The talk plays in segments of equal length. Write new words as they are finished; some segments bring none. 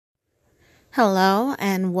Hello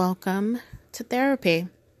and welcome to therapy.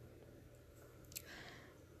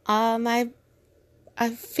 I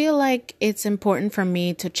feel like it's important for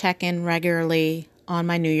me to check in regularly on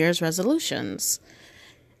my New Year's resolutions.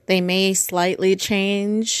 They may slightly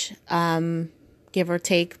change, give or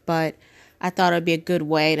take, but I thought it'd be a good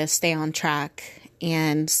way to stay on track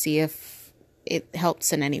and see if it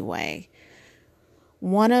helps in any way.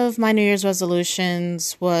 One of my New Year's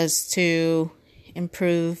resolutions was to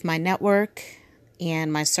improve my network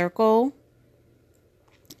and my circle,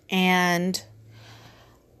 and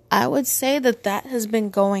I would say that has been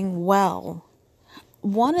going well.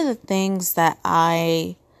 One of the things that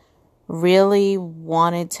I really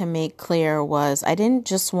wanted to make clear was I didn't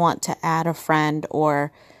just want to add a friend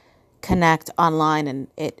or connect online and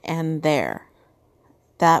it end there.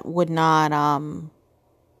 That would not, I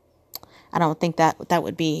don't think that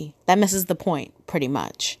misses the point pretty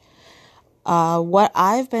much. What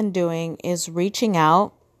I've been doing is reaching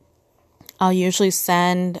out. I'll usually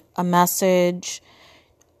send a message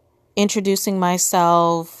introducing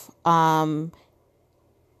myself.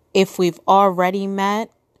 If we've already met,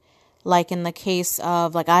 like in the case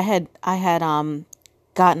of I had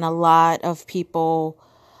gotten a lot of people.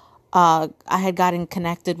 I had gotten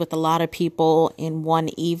connected with a lot of people in one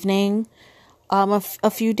evening, a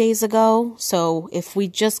few days ago. So if we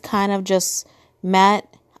just kind of just met,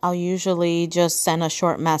 I'll usually just send a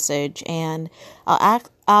short message and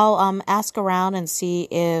I'll ask around and see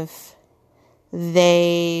if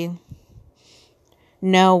they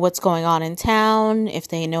know what's going on in town, if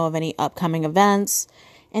they know of any upcoming events,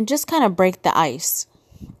 and just kind of break the ice.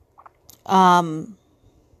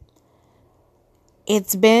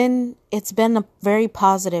 It's been a very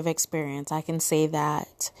positive experience, I can say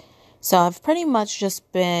that. So I've pretty much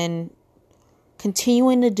just been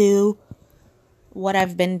continuing to do what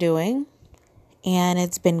I've been doing, and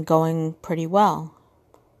it's been going pretty well.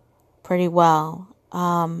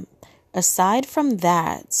 Aside from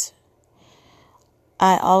that,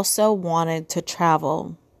 I also wanted to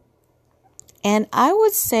travel. And I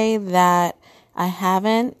would say that I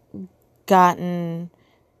haven't gotten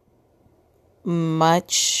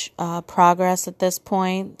much progress at this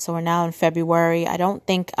point. So we're now in February. I don't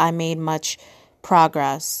think I made much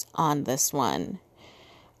progress on this one.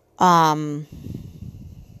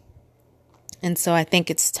 And so I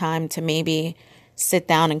think it's time to maybe sit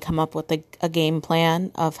down and come up with a game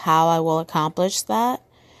plan of how I will accomplish that.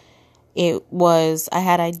 I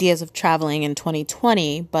had ideas of traveling in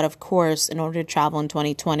 2020, but of course, in order to travel in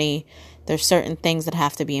 2020, there's certain things that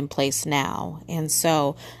have to be in place now. And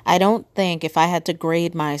so I don't think if I had to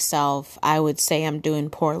grade myself, I would say I'm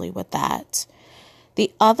doing poorly with that.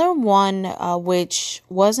 The other one, which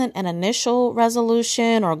wasn't an initial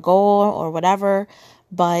resolution or goal or whatever,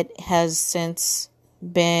 but has since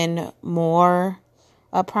been more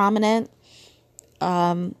prominent,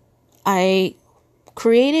 I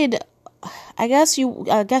created, I guess you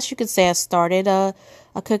could say I started a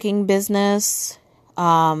cooking business,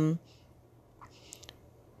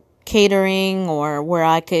 catering, or where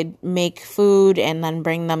I could make food and then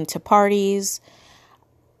bring them to parties.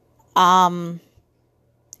 And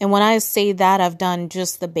when I say that, I've done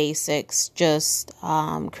just the basics, just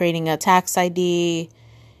creating a tax ID,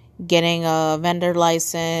 getting a vendor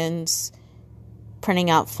license,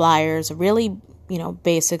 printing out flyers, really,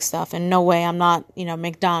 basic stuff. And no way, I'm not,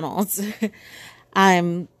 McDonald's.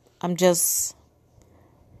 I'm just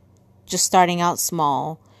starting out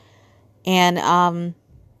small. And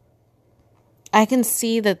I can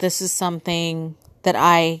see that this is something that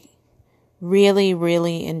I really,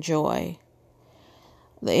 really enjoy.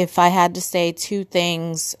 If I had to say two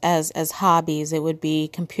things as hobbies, it would be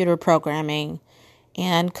computer programming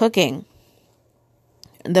and cooking.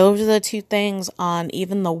 Those are the two things on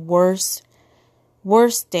even the worst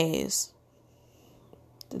days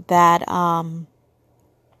that I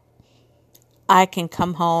can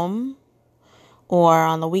come home, or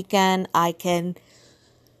on the weekend I can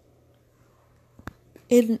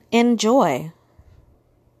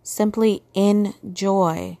simply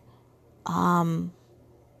enjoy.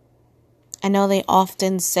 I know they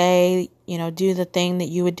often say, do the thing that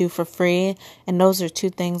you would do for free. And those are two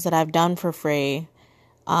things that I've done for free.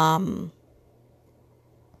 And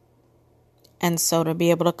so to be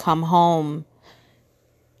able to come home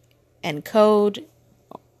and code,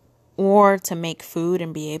 or to make food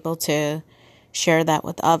and be able to share that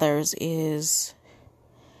with others,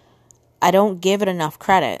 I don't give it enough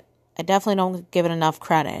credit. I definitely don't give it enough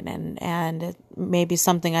credit. And it may be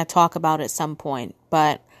something I talk about at some point.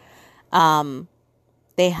 But those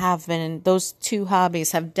two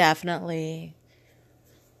hobbies have definitely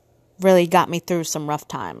really got me through some rough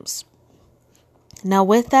times. Now,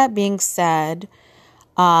 with that being said,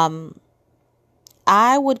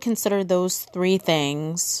 I would consider those three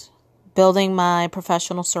things: building my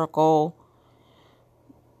professional circle,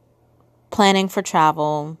 planning for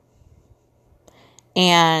travel,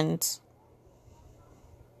 and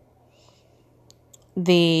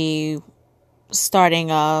the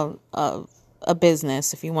starting a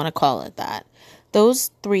business, if you want to call it that.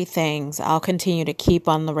 Those three things I'll continue to keep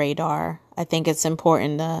on the radar. I think it's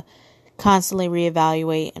important to constantly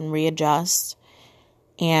reevaluate and readjust.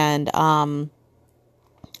 And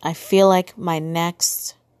I feel like my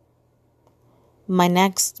next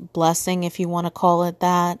blessing, if you want to call it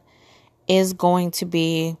that, is going to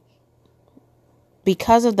be,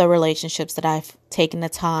 because of the relationships that I've taken the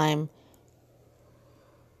time,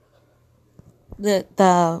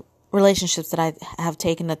 the relationships that I have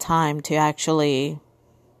taken the time to actually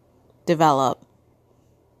develop.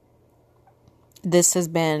 This has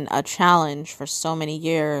been a challenge for so many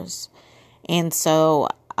years, and so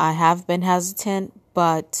I have been hesitant,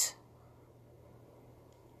 but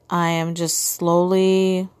I am just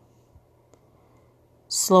slowly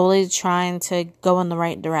trying to go in the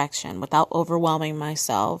right direction without overwhelming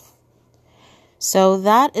myself. So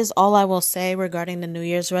that is all I will say regarding the New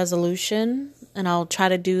Year's resolution. And I'll try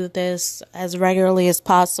to do this as regularly as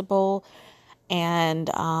possible. And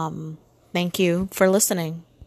thank you for listening.